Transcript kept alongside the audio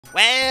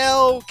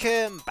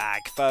Welcome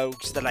back,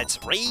 folks, to Let's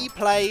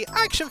Replay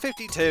Action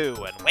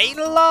 52, and when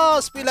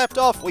last we left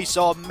off we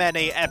saw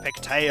many epic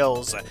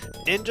tales.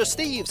 Ninja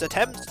Steve's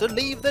attempt to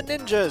leave the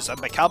ninjas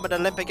and become an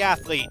Olympic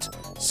athlete,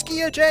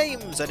 Skier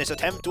James and his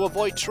attempt to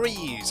avoid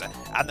trees,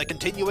 and the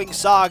continuing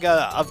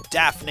saga of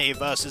Daphne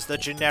versus the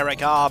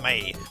generic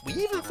army. We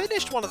even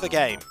finished one of the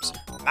games,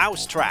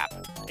 Mousetrap.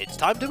 It's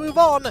time to move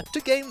on to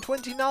game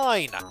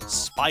 29,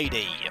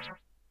 Spidey.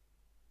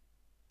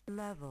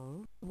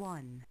 Level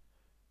 1.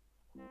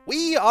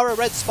 We are a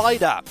red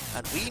spider,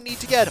 and we need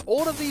to get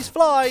all of these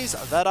flies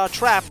that are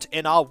trapped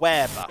in our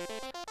web.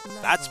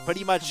 That's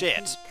pretty much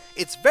it.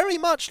 It's very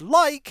much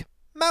like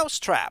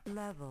Mousetrap,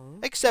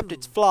 except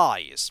it's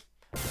flies.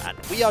 And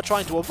we are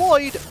trying to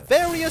avoid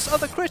various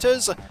other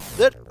critters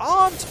that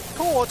aren't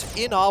caught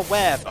in our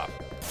web.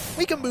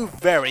 We can move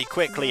very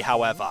quickly,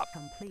 however.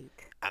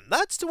 And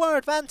that's to our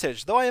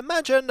advantage, though I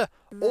imagine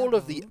all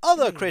of the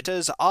other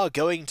critters are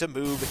going to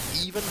move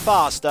even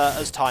faster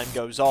as time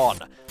goes on.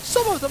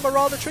 Some of them are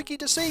rather tricky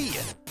to see,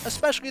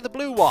 especially the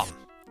blue one.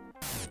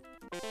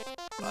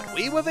 But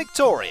we were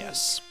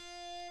victorious.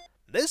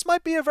 This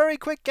might be a very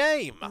quick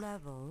game.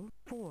 Level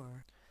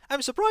 4.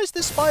 I'm surprised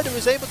this spider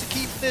is able to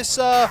keep this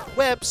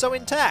web so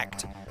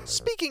intact.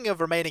 Speaking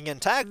of remaining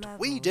intact,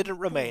 we didn't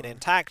remain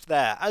intact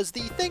there, as the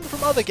thing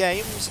from other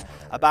games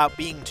about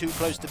being too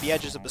close to the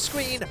edges of the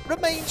screen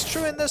remains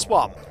true in this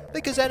one,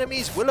 because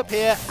enemies will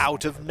appear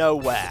out of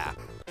nowhere.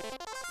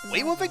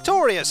 We were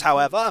victorious,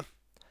 however.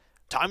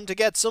 Time to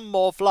get some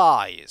more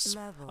flies.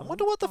 I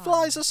wonder what the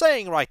flies are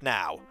saying right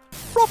now.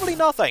 Probably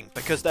nothing,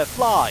 because they're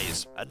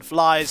flies, and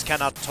flies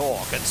cannot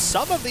talk, and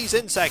some of these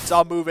insects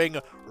are moving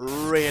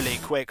really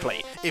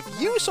quickly. If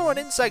you saw an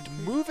insect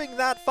moving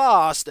that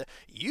fast,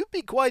 you'd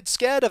be quite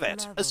scared of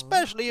it,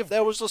 especially if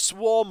there was a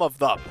swarm of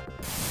them.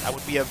 That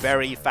would be a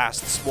very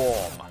fast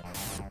swarm.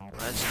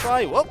 Let's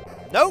try. Well,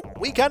 no,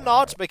 we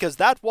cannot, because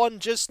that one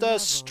just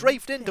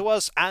strafed into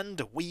us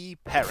and we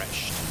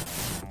perished.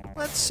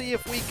 Let's see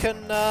if we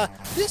can...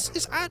 this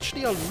is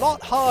actually a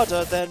lot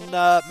harder than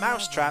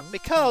Mousetrap,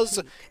 because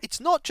it's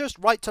not just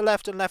right to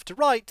left and left to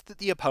right that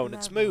the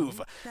opponents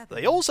move.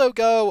 They also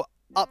go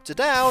up to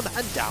down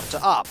and down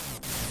to up.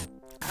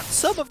 And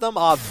some of them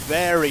are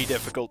very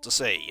difficult to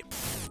see.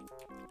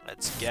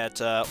 Let's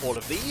get all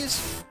of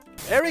these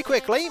very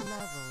quickly.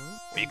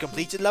 We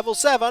completed level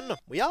 7.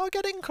 We are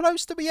getting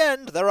close to the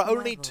end. There are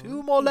only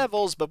 2 more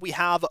levels, but we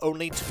have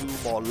only 2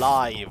 more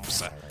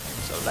lives.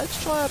 So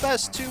let's try our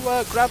best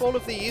to grab all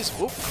of these.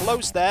 Oop,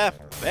 close there.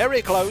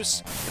 Very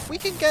close. If we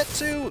can get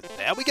to...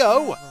 There we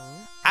go.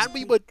 And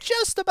we were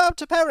just about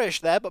to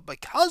perish there, but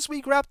because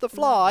we grabbed the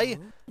fly,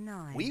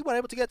 we were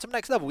able to get to the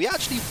next level. We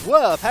actually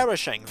were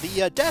perishing.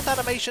 The death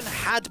animation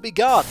had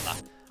begun.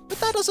 But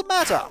that doesn't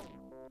matter.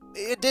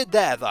 It did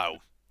there, though.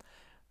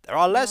 There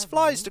are less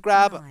flies to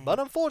grab, but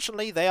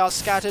unfortunately they are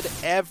scattered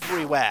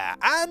everywhere.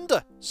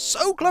 And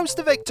so close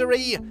to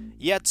victory,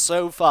 yet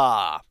so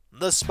far,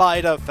 the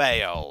spider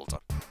failed.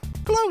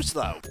 Close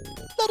though.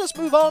 Let us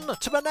move on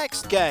to the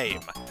next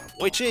game,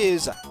 which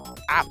is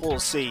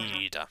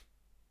Appleseed.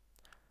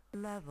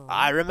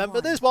 I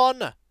remember this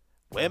one.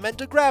 We're meant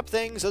to grab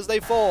things as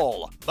they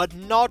fall, but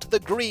not the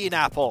green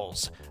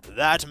apples.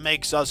 That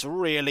makes us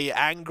really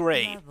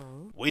angry.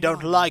 We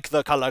don't like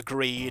the color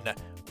green.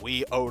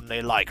 We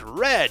only like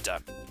red.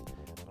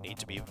 We need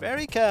to be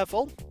very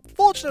careful.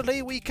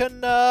 Fortunately, we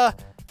can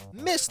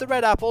miss the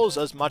red apples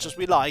as much as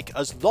we like,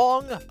 as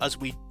long as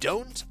we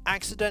don't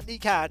accidentally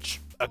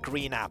catch a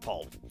green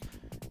apple.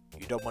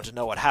 You don't want to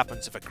know what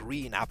happens if a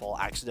green apple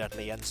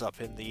accidentally ends up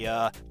in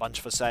the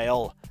bunch for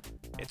sale.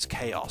 It's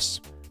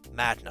chaos,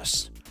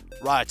 madness,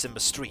 riots in the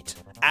street,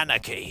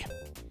 anarchy.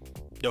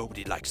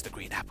 Nobody likes the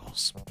green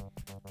apples.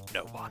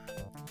 No one.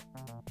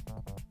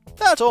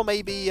 That or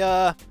maybe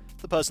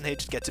the person here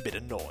just gets a bit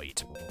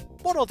annoyed.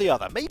 One or the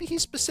other. Maybe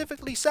he's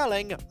specifically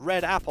selling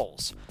red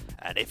apples.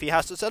 And if he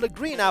has to sell a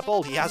green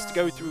apple, he has to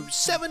go through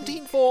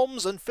 17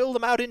 forms and fill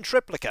them out in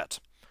triplicate.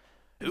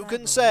 Who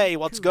can say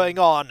what's going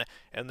on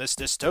in this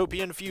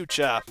dystopian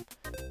future,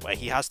 where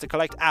he has to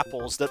collect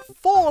apples that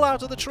fall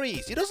out of the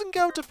trees? He doesn't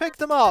go to pick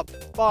them up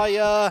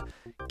by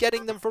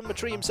getting them from the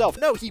tree himself.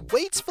 No, he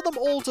waits for them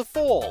all to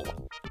fall.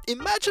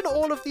 Imagine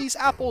all of these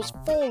apples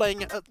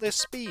falling at this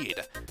speed.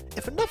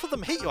 If enough of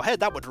them hit your head,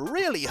 that would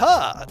really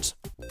hurt.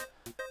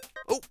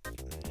 Oh,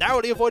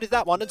 narrowly avoided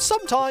that one, and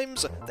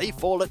sometimes they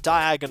fall at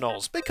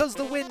diagonals because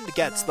the wind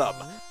gets them.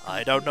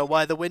 I don't know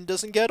why the wind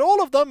doesn't get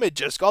all of them, it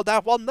just got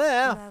that one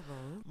there.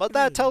 But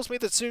that tells me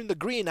that soon the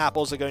green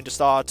apples are going to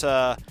start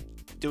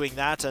doing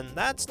that, and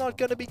that's not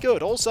going to be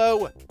good.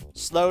 Also,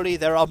 slowly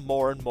there are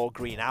more and more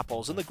green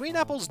apples, and the green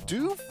apples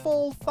do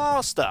fall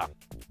faster.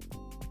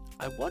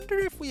 I wonder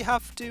if we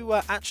have to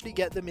actually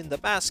get them in the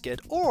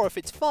basket, or if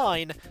it's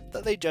fine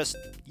that they just,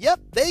 yep,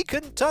 they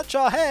can touch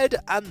our head,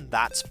 and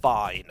that's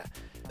fine.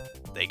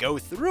 They go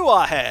through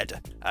our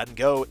head and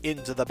go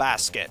into the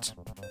basket.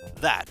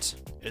 That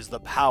is the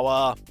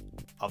power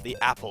of the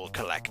apple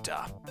collector.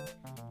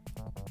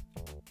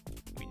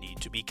 We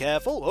need to be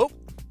careful. Oh,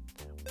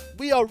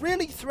 we are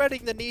really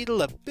threading the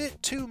needle a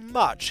bit too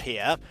much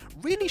here.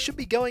 Really should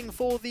be going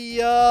for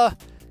the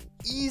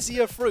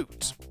easier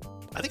fruit.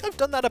 I think I've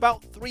done that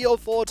about 3 or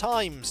 4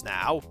 times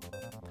now.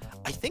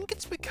 I think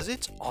it's because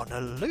it's on a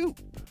loop.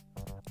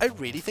 I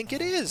really think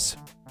it is.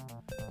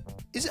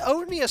 Is it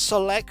only a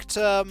select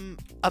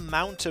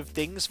amount of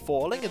things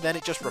falling and then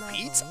it just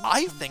repeats?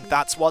 I think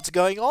that's what's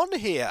going on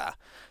here.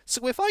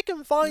 So if I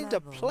can find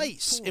a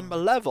place in the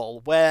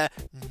level where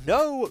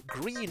no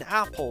green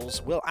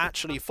apples will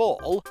actually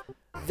fall,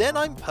 then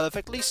I'm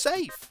perfectly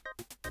safe.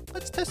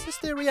 Let's test this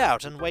theory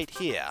out and wait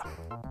here.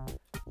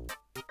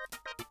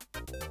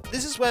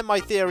 This is where my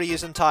theory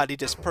is entirely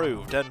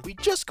disproved, and we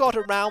just got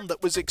a round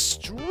that was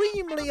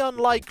extremely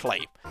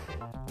unlikely.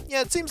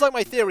 Yeah, it seems like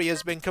my theory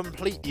has been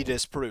completely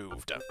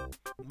disproved.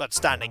 But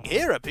standing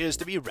here appears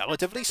to be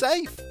relatively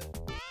safe.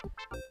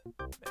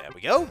 There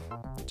we go.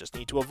 Just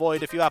need to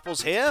avoid a few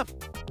apples here.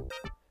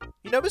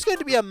 You know, there's going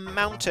to be a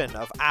mountain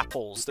of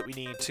apples that we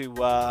need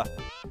to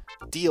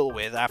deal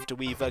with after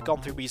we've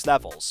gone through these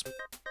levels.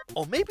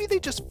 Or maybe they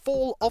just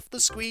fall off the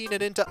screen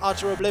and into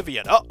utter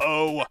oblivion.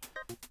 Uh-oh!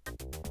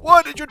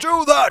 Why did you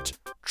do that?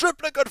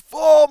 Triplicate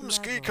forms,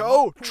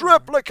 Kiko!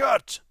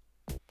 Triplicate!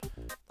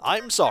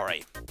 I'm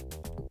sorry.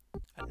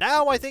 And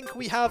now I think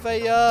we have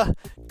a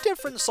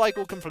different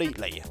cycle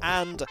completely,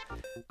 and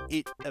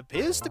it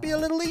appears to be a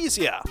little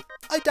easier.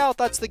 I doubt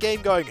that's the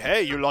game going,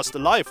 hey, you lost a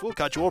life, we'll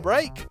cut you a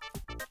break.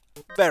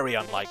 Very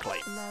unlikely.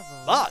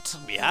 But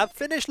we have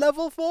finished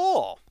level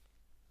 4.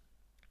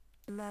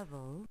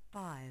 Level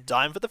 5.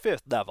 Time for the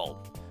 5th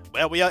level,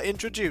 where we are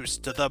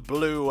introduced to the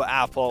blue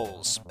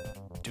apples.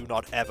 Do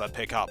not ever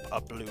pick up a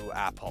blue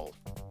apple.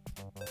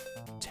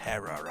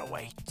 Terror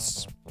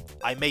awaits.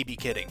 I may be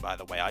kidding, by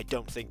the way. I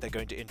don't think they're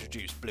going to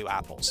introduce blue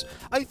apples.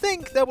 I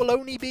think there will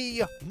only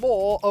be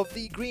more of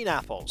the green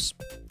apples.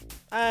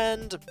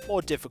 And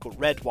more difficult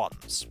red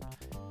ones.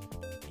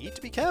 Need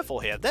to be careful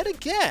here. Then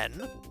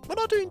again, we're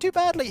not doing too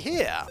badly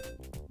here.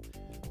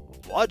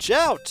 Watch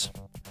out!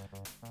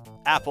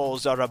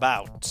 Apples are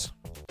about.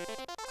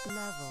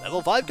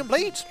 Level 5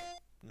 complete.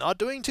 Not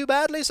doing too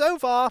badly so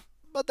far.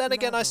 But then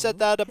again, I said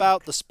that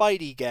about the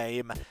Spidey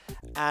game,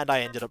 and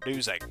I ended up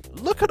losing.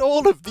 Look at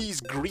all of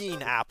these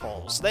green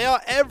apples. They are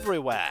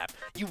everywhere.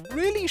 You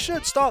really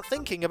should start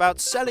thinking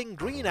about selling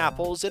green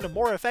apples in a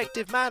more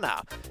effective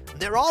manner.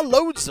 There are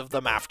loads of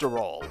them after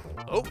all.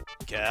 Oh,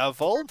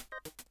 careful.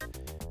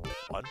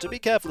 Want to be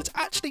careful. It's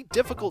actually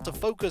difficult to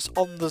focus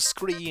on the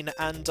screen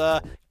and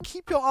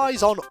keep your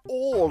eyes on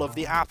all of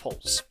the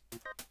apples.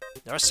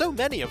 There are so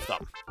many of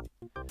them.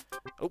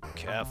 Oh,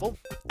 careful.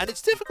 And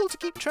it's difficult to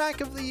keep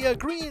track of the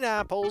green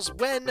apples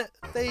when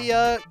they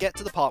get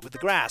to the part with the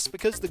grass,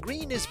 because the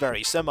green is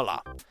very similar.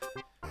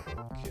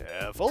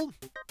 Careful.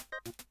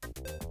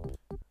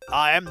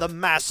 I am the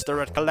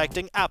master at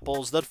collecting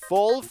apples that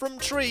fall from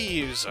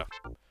trees.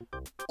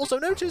 Also,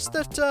 notice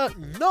that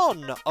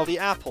none of the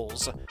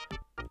apples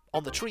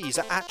on the trees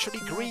are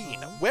actually green.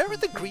 Where are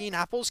the green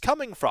apples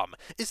coming from?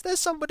 Is there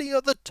somebody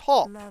at the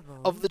top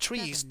of the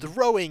trees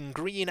throwing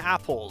green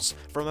apples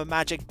from a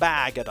magic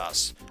bag at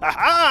us?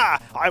 Aha!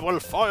 I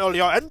will foil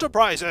your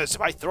enterprises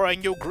by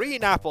throwing you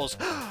green apples.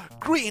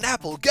 Green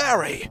Apple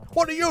Gary,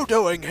 what are you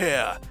doing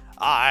here?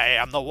 I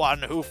am the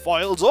one who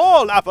foils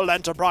all apple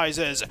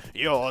enterprises.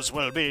 Yours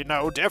will be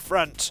no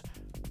different.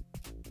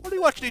 What are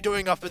you actually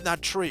doing up in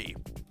that tree?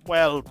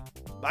 Well,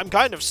 I'm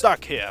kind of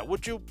stuck here.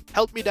 Would you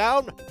help me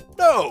down?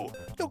 No!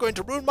 You're going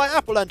to ruin my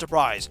apple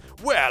enterprise.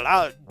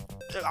 Well,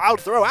 I'll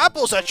throw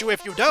apples at you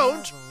if you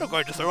don't. You're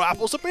going to throw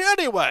apples at me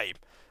anyway.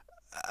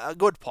 A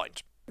good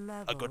point.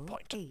 A good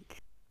point. 8.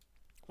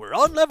 We're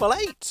on level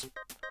 8.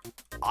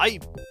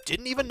 I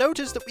didn't even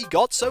notice that we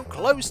got so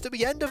close to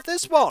the end of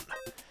this one.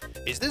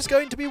 Is this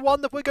going to be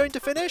one that we're going to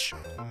finish?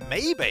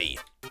 Maybe.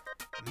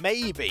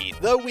 Maybe.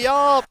 Though we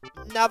are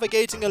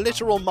navigating a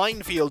literal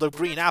minefield of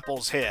green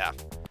apples here.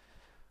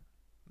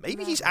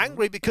 Maybe he's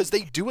angry because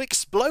they do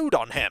explode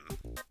on him.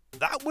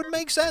 That would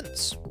make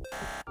sense.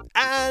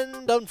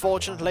 And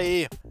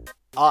unfortunately,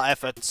 our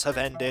efforts have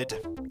ended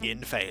in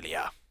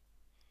failure.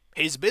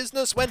 His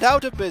business went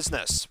out of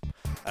business.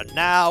 And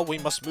now we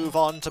must move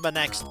on to the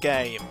next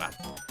game.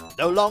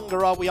 No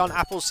longer are we on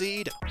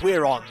Appleseed,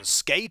 we're on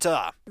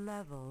Skater.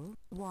 Level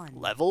 1.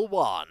 Level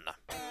 1.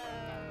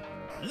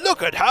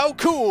 Look at how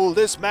cool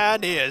this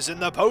man is in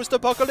the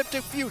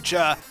post-apocalyptic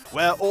future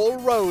where all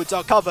roads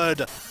are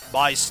covered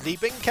by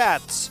sleeping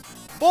cats,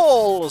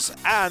 balls,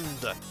 and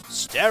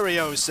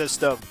stereo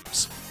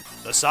systems.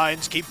 The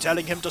signs keep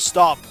telling him to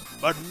stop,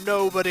 but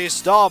nobody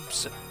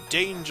stops.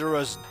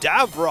 Dangerous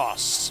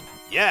Davros.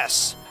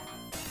 Yes,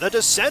 the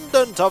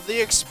descendant of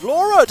the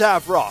explorer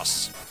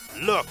Davros.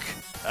 Look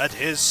at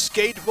his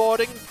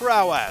skateboarding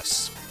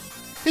prowess.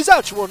 His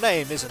actual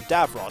name isn't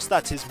Davros,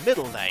 that's his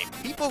middle name.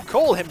 People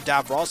call him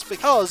Davros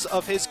because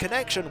of his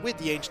connection with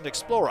the ancient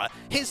explorer.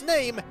 His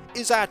name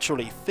is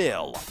actually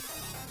Phil.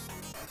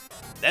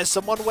 There's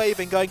someone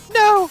waving going,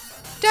 "No!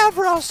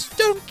 Davros,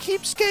 don't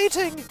keep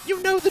skating!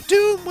 You know the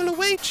doom will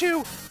await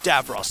you!"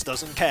 Davros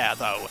doesn't care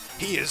though.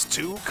 He is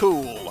too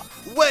cool.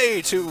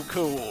 Way too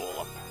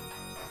cool.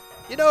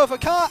 You know, if a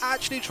car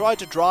actually tried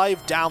to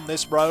drive down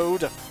this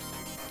road,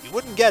 you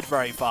wouldn't get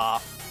very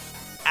far.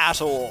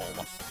 At all.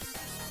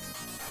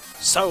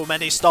 So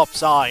many stop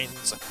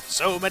signs,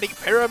 so many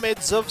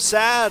pyramids of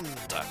sand.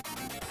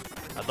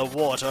 And the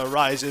water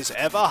rises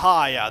ever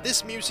higher.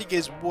 This music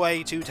is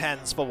way too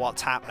tense for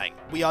what's happening.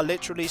 We are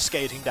literally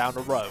skating down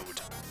a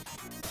road.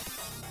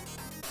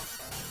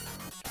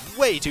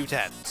 Way too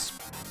tense.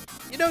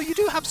 You know, you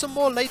do have some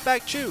more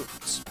laid-back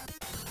tunes.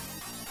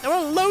 There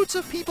are loads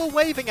of people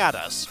waving at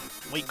us.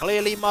 We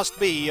clearly must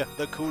be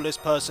the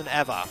coolest person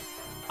ever.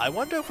 I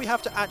wonder if we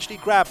have to actually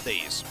grab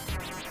these.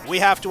 We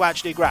have to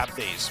actually grab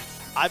these.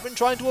 I've been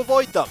trying to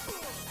avoid them.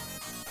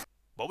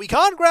 But we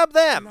can't grab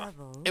them.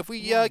 If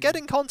we get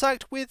in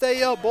contact with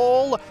a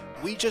ball,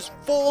 we just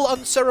fall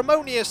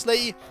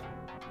unceremoniously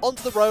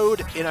onto the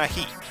road in a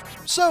heap.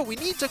 So we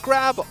need to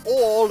grab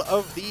all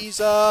of these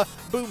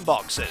boom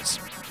boxes.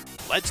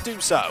 Let's do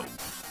so.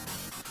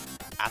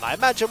 And I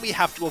imagine we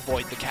have to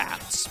avoid the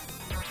cats.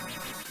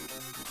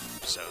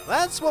 So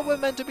that's what we're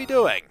meant to be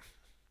doing.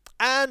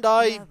 And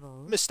I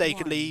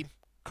mistakenly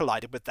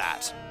collided with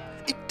that.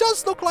 It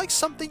does look like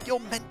something you're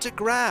meant to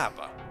grab.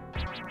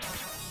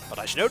 But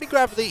I should only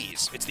grab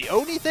these. It's the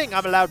only thing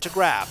I'm allowed to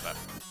grab.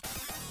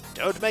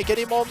 Don't make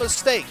any more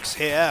mistakes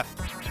here,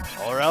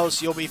 or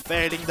else you'll be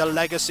failing the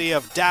legacy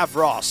of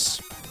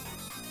Davros.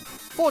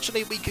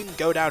 Fortunately, we can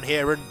go down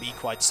here and be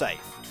quite safe.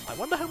 I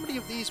wonder how many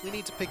of these we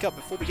need to pick up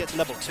before we get to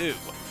level 2.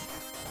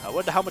 I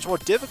wonder how much more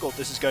difficult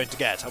this is going to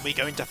get. Are we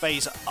going to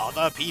face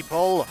other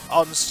people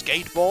on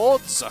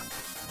skateboards?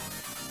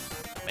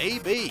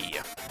 Maybe.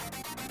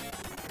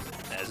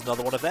 There's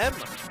another one of them.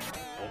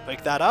 We'll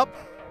pick that up.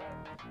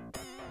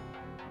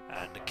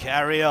 And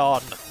carry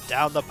on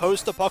down the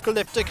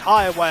post-apocalyptic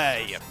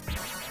highway.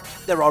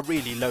 There are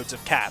really loads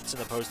of cats in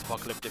the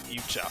post-apocalyptic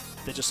future.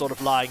 They're just sort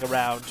of lying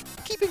around,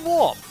 keeping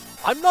warm.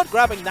 I'm not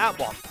grabbing that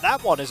one.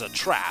 That one is a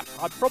trap.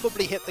 I'd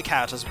probably hit the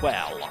cat as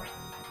well.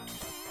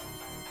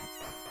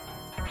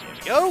 Here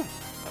we go.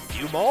 A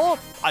few more.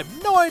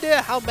 I've no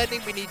idea how many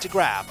we need to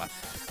grab.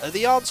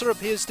 The answer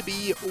appears to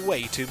be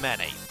way too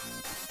many.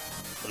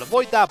 We'll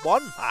avoid that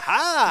one.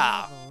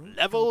 Aha!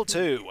 Level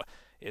 2.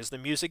 Is the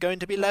music going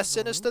to be less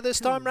sinister this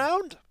time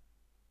round?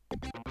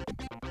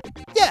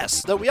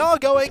 Yes, though we are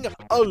going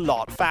a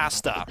lot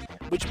faster,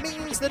 which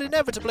means that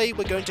inevitably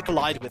we're going to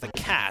collide with a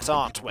cat,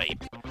 aren't we?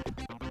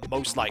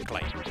 Most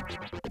likely.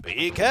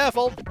 Be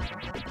careful.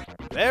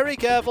 Very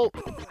careful.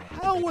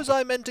 How was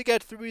I meant to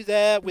get through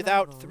there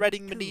without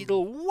threading the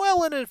needle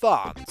well in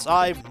advance?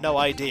 I've no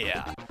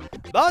idea.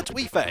 But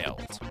we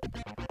failed.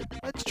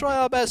 Let's try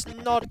our best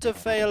not to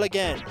fail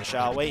again,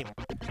 shall we?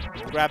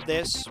 We'll grab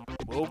this.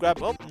 We'll grab...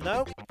 Oh,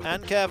 no.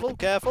 And careful,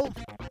 careful.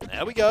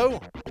 There we go.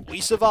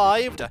 We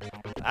survived.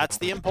 That's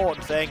the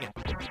important thing.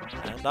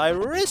 And I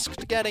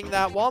risked getting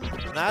that one.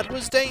 That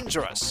was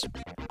dangerous.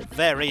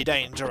 Very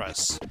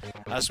dangerous.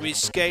 As we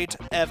skate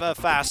ever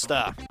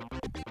faster.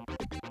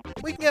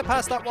 We can get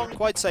past that one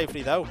quite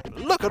safely, though.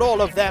 Look at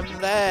all of them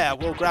there.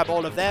 We'll grab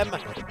all of them.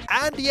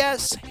 And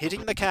yes,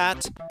 hitting the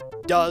cat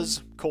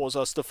does cause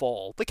us to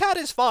fall. The cat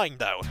is fine,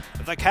 though.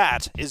 The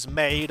cat is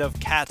made of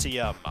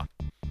catium.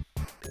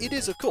 It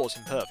is, of course,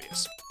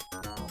 impervious.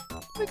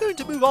 We're going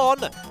to move on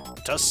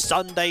to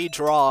Sunday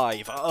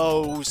Drive.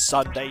 Oh,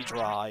 Sunday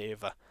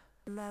Drive.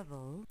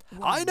 Level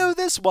 1. I know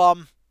this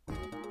one.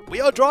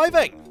 We are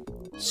driving.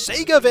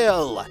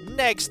 Segaville.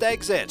 Next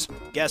exit.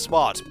 Guess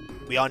what?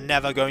 We are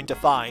never going to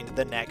find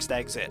the next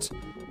exit.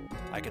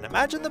 I can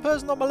imagine the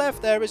person on my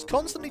left there is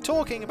constantly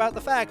talking about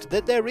the fact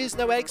that there is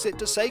no exit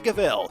to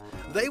Segaville.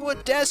 They were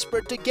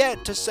desperate to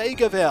get to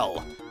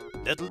Segaville.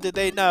 Little did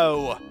they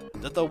know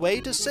that the way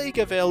to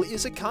Segaville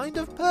is a kind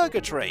of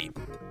purgatory,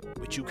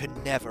 which you can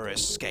never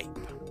escape.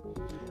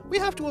 We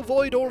have to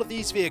avoid all of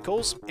these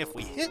vehicles. If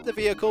we hit the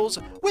vehicles,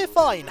 we're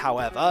fine,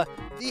 however.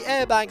 The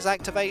airbags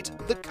activate,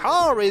 the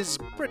car is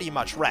pretty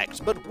much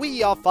wrecked, but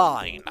we are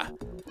fine.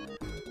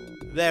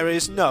 There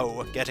is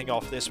no getting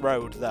off this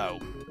road, though.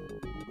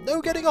 No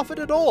getting off it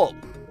at all.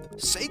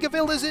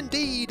 Segaville is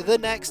indeed the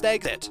next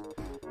exit.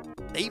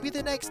 Maybe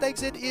the next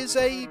exit is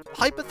a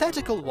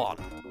hypothetical one.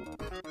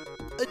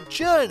 A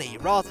journey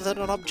rather than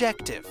an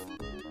objective.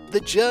 The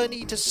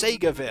journey to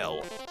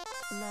Segaville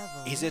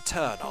is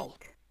eternal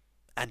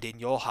and in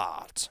your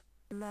heart.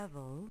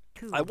 Level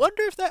 2. I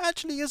wonder if there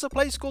actually is a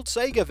place called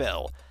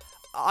Segaville.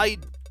 I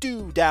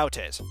do doubt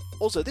it.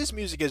 Also, this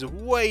music is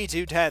way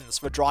too tense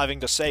for driving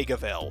to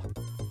Segaville.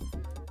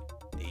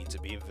 Need to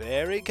be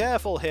very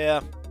careful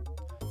here.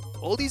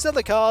 All these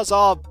other cars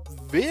are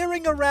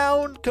veering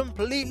around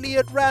completely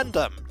at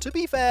random. To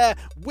be fair,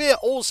 we're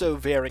also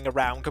veering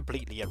around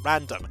completely at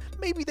random.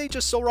 Maybe they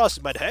just saw us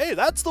and went, hey,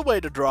 that's the way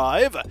to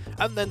drive,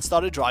 and then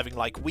started driving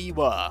like we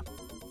were.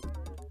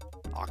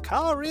 Our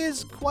car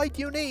is quite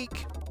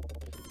unique.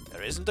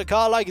 There isn't a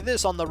car like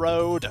this on the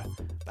road.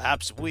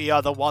 Perhaps we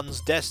are the ones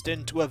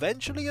destined to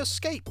eventually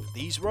escape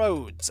these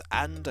roads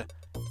and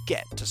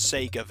get to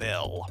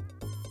Segaville.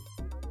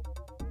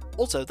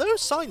 Also,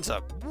 those signs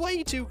are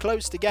way too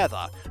close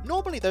together.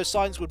 Normally those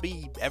signs would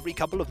be every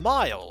couple of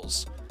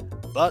miles.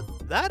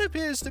 but that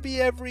appears to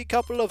be every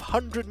couple of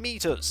 100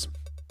 meters.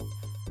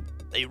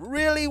 They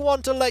really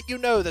want to let you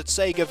know that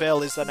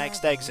Segaville is the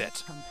next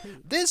exit.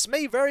 This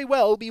may very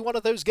well be one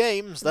of those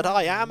games that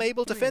I am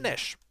able to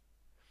finish.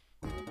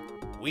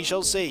 We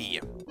shall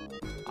see.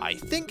 I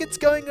think it's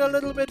going a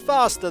little bit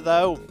faster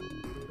though.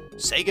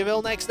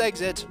 Segaville next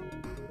exit.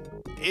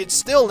 It's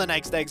still the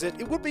next exit.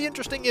 It would be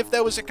interesting if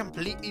there was a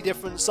completely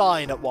different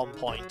sign at one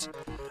point.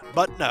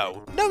 But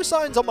no. No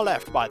signs on my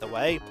left, by the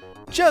way.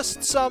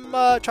 Just some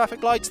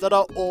traffic lights that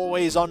are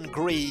always on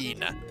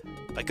green.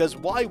 Because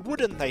why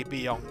wouldn't they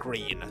be on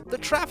green? The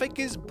traffic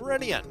is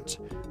brilliant.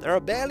 There are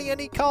barely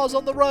any cars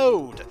on the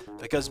road,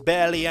 because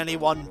barely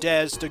anyone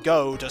dares to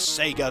go to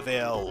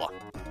Segaville.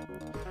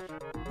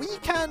 We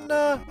can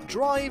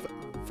drive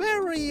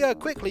very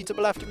quickly to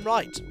the left and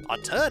right. Our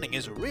turning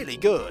is really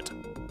good.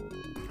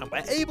 And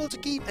we're able to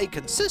keep a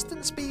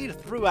consistent speed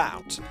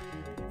throughout.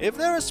 If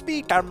there are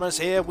speed cameras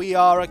here, we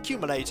are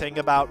accumulating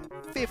about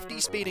 50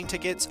 speeding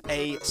tickets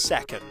a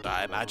second,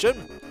 I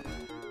imagine.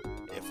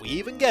 If we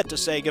even get to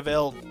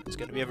Segaville, it's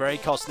going to be a very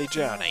costly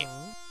journey.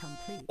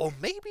 Or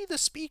maybe the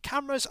speed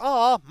cameras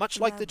are, much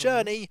like the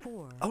journey,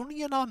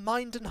 only in our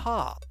mind and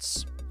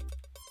hearts.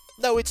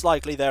 No, it's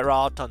likely there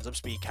are tons of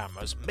speed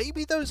cameras.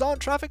 Maybe those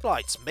aren't traffic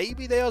lights.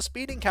 Maybe they are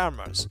speeding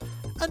cameras.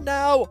 And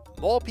now,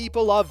 more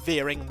people are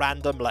veering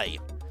randomly.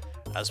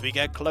 As we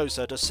get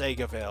closer to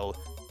Segaville,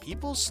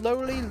 people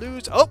slowly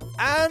lose... Oh,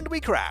 and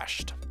we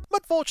crashed.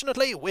 But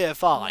fortunately, we're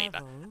fine.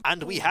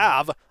 And we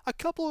have a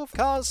couple of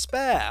cars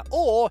spare.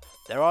 Or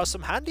there are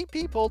some handy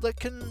people that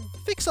can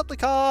fix up the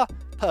car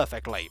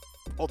perfectly.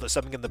 Or there's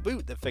something in the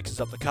boot that fixes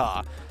up the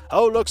car.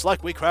 Oh, looks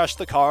like we crashed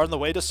the car on the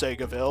way to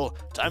Segaville.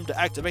 Time to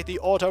activate the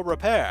auto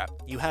repair.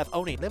 You have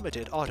only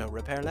limited auto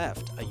repair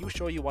left. Are you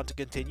sure you want to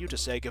continue to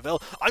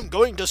Segaville? I'm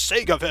going to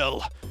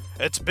Segaville!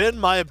 It's been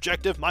my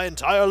objective my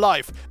entire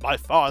life. My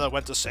father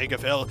went to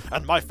Segaville,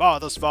 and my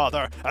father's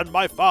father, and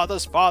my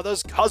father's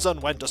father's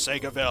cousin went to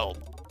Segaville.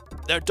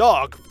 Their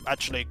dog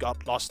actually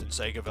got lost in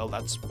Segaville.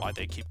 That's why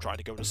they keep trying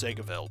to go to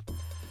Segaville.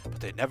 But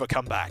they never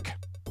come back.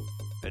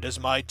 It is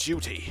my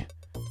duty,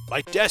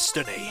 my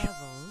destiny,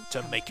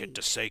 to make it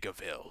to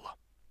Segaville.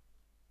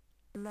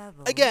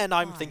 Again,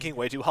 I'm thinking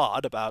way too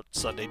hard about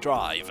Sunday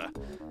Drive.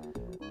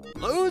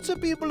 Loads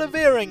of people are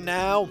veering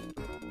now.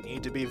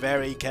 Need to be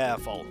very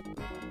careful.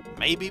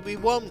 Maybe we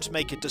won't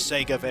make it to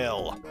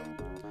Segaville.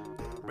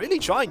 Really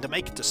trying to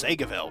make it to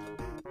Segaville.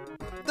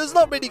 There's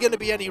not really going to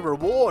be any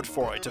reward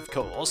for it, of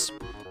course.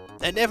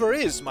 There never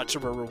is much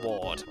of a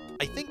reward.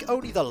 I think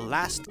only the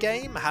last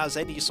game has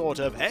any sort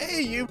of,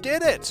 hey, you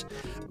did it!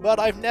 But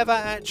I've never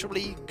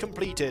actually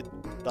completed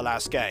the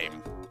last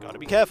game. Gotta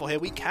be careful here.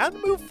 We can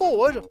move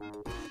forward.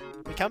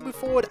 We can move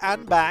forward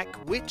and back,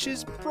 which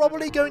is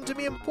probably going to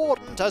be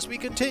important as we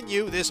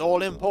continue this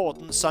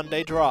all-important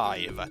Sunday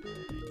drive.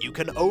 You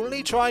can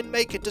only try and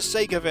make it to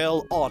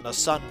Segaville on a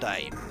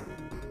Sunday.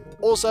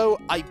 Also,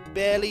 I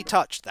barely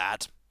touched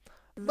that.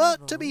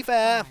 But to be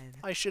fair,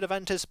 I should have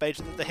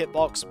anticipated that the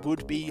hitbox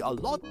would be a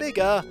lot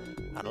bigger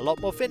and a lot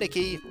more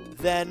finicky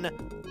than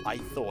I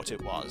thought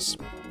it was.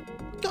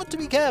 Got to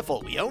be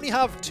careful, we only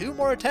have 2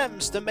 more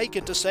attempts to make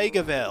it to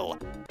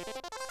Segaville.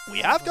 We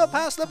have got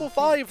past level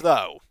 5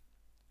 though.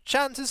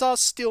 Chances are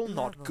still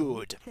not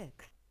good.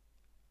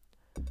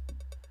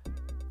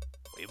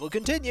 We will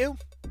continue.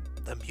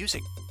 The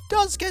music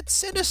does get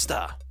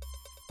sinister.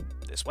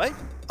 This way.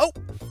 Oh!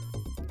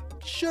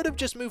 Should have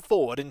just moved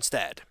forward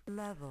instead.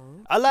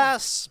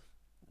 Alas,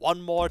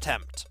 1 more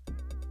attempt.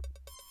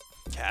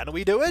 Can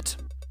we do it?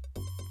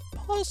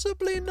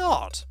 Possibly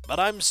not, but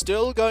I'm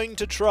still going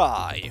to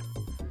try.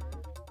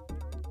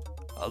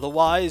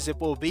 Otherwise, it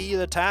will be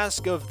the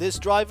task of this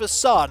driver's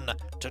son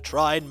to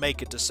try and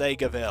make it to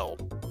Segaville.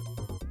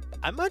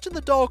 I imagine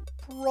the dog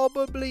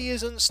probably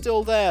isn't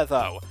still there,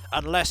 though,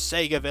 unless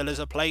Segaville is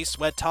a place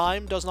where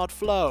time does not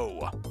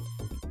flow.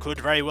 Could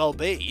very well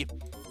be.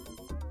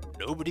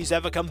 Nobody's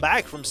ever come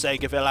back from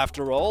Segaville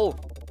after all.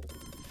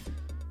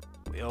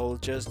 We'll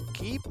just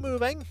keep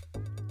moving,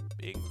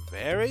 being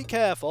very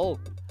careful.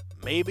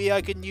 Maybe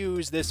I can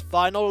use this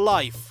final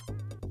life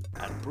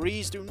and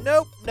breeze to...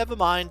 Nope, never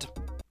mind.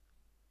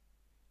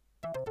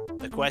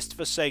 The quest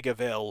for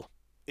Segaville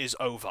is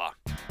over.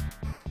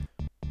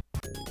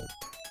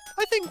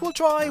 I think we'll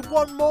try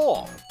 1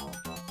 more.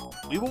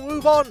 We will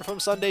move on from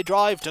Sunday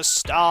Drive to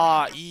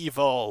Star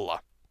Evil.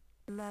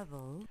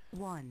 Level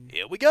 1.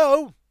 Here we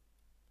go.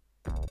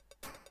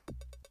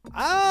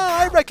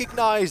 Ah, I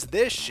recognize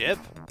this ship.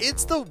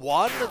 It's the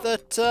one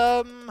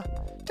that,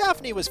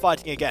 Daphne was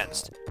fighting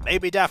against.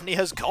 Maybe Daphne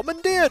has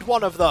commandeered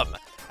one of them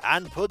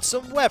and put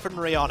some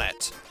weaponry on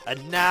it.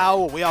 And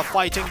now we are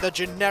fighting the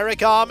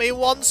generic army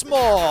once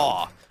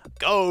more.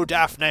 Go,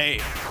 Daphne.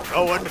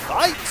 Go and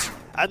fight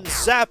and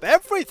zap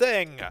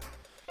everything.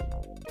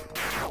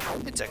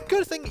 It's a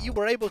good thing that you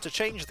were able to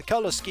change the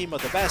colour scheme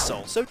of the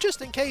vessel, so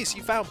just in case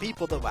you found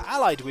people that were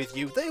allied with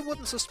you, they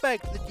wouldn't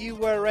suspect that you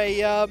were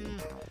a,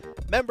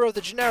 member of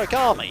the generic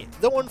army.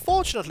 Though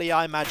unfortunately,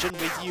 I imagine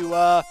with you,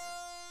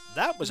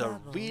 that was a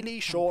really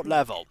short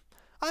level.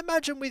 I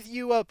imagine with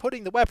you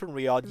putting the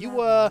weaponry on, you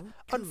were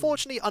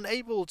unfortunately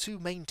unable to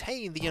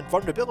maintain the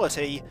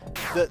invulnerability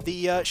that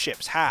the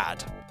ships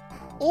had.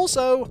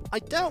 Also, I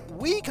doubt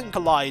we can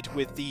collide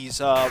with these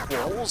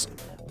walls,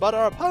 but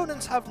our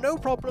opponents have no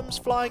problems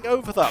flying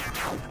over them.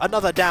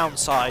 Another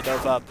downside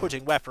of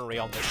putting weaponry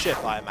on the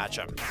ship, I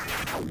imagine.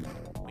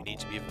 We need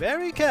to be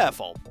very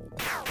careful.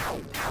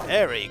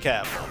 Very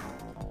careful.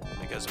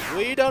 Because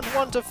we don't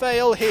want to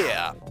fail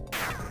here.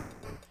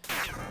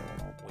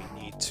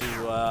 We need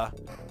to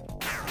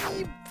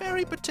be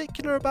very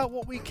particular about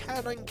what we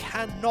can and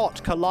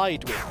cannot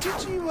collide with.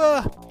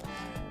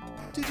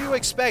 Did you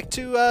expect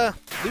to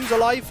lose a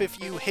life if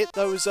you hit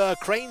those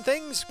crane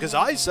things? Because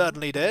I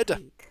certainly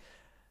did.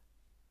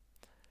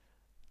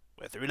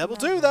 We're through level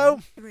 2 though.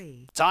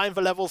 Time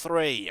for level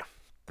 3.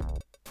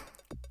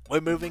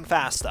 We're moving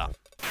faster.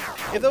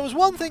 If there was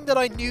one thing that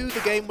I knew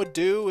the game would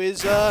do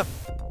is,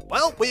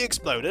 well, we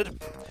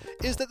exploded,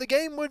 is that the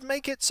game would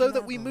make it so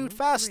that we moved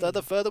faster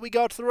the further we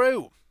got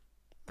through.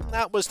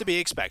 That was to be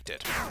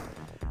expected.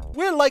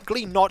 We're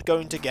likely not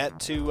going to get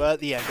to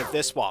the end of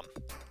this one,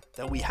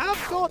 though we have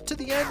got to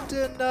the end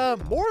in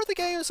more of the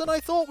games than I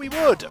thought we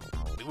would.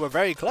 We were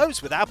very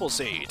close with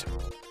Appleseed.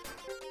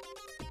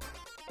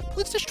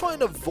 Let's just try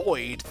and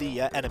avoid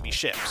the enemy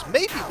ships.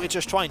 Maybe we're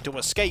just trying to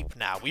escape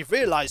now. We've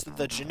realised that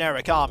the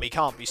generic army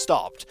can't be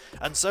stopped,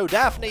 and so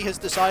Daphne has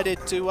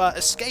decided to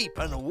escape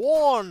and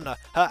warn her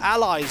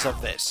allies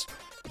of this.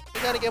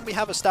 But then again, we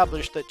have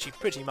established that she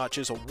pretty much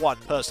is a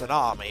one-person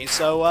army,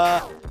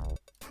 so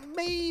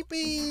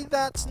maybe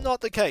that's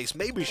not the case.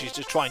 Maybe she's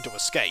just trying to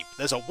escape.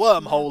 There's a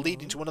wormhole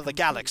leading to another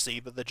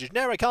galaxy that the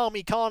generic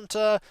army can't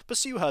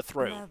pursue her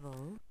through.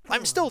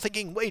 I'm still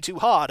thinking way too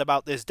hard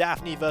about this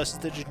Daphne versus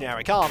the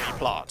generic army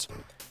plot.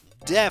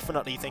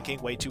 Definitely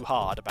thinking way too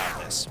hard about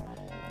this.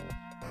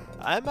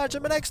 I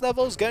imagine the next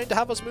level is going to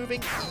have us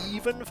moving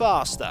even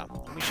faster.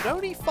 We should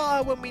only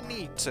fire when we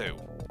need to.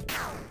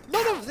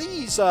 None of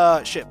these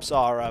ships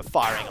are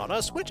firing on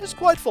us, which is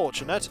quite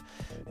fortunate.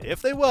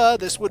 If they were,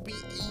 this would be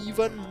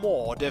even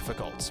more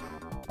difficult.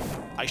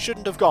 I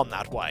shouldn't have gone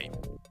that way.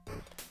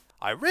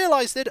 I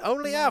realised it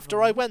only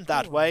after I went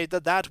that way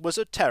that that was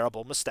a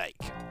terrible mistake.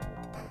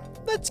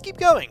 Let's keep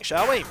going,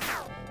 shall we?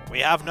 We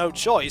have no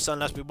choice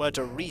unless we were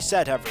to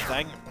reset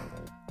everything.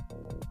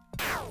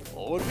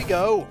 Forward we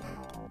go.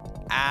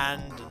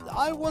 And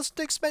I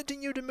wasn't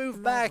expecting you to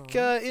move back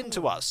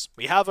into us.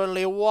 We have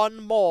only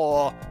one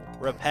more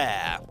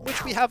repair,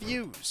 which we have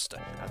used,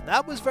 and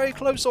that was very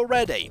close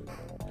already.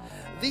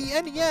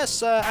 The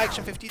NES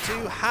Action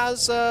 52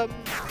 has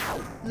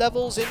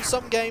levels in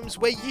some games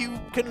where you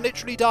can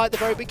literally die at the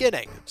very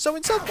beginning. So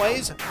in some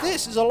ways,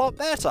 this is a lot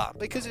better,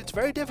 because it's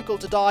very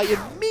difficult to die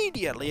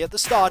immediately at the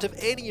start of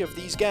any of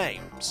these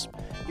games.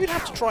 You'd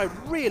have to try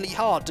really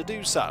hard to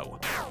do so.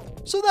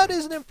 So that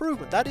is an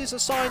improvement. That is a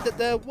sign that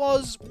there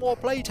was more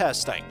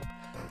playtesting.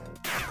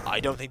 I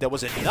don't think there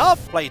was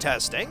enough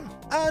playtesting,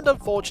 and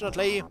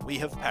unfortunately, we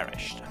have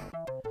perished.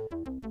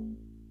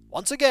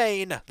 Once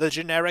again, the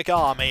generic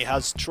army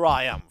has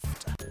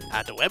triumphed.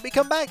 And when we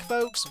come back,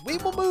 folks, we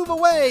will move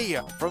away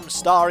from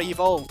Star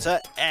Evil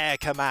to Air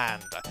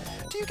Command.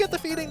 Do you get the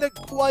feeling that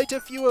quite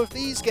a few of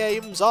these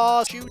games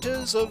are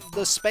shooters of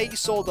the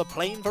space or the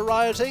plane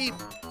variety?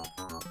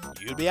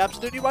 You'd be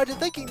absolutely right in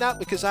thinking that,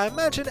 because I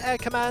imagine Air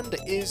Command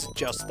is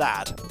just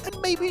that. And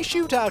maybe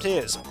Shootout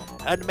is.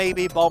 And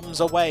maybe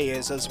Bombs Away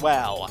is as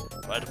well.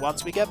 But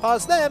once we get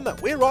past them,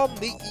 we're on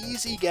the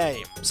easy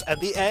games, and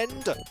the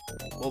end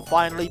will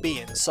finally be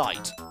in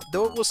sight,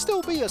 though it will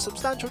still be a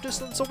substantial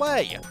distance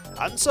away.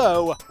 And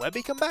so, when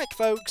we come back,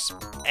 folks,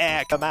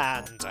 Air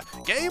Command,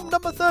 game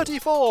number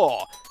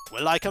 34.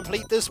 Will I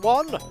complete this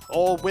one,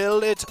 or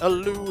will it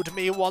elude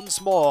me once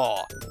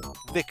more?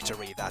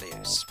 Victory, that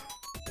is.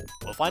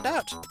 We'll find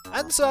out.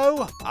 And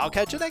so, I'll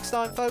catch you next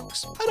time,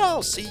 folks, and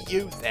I'll see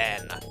you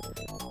then.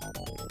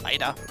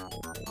 Later.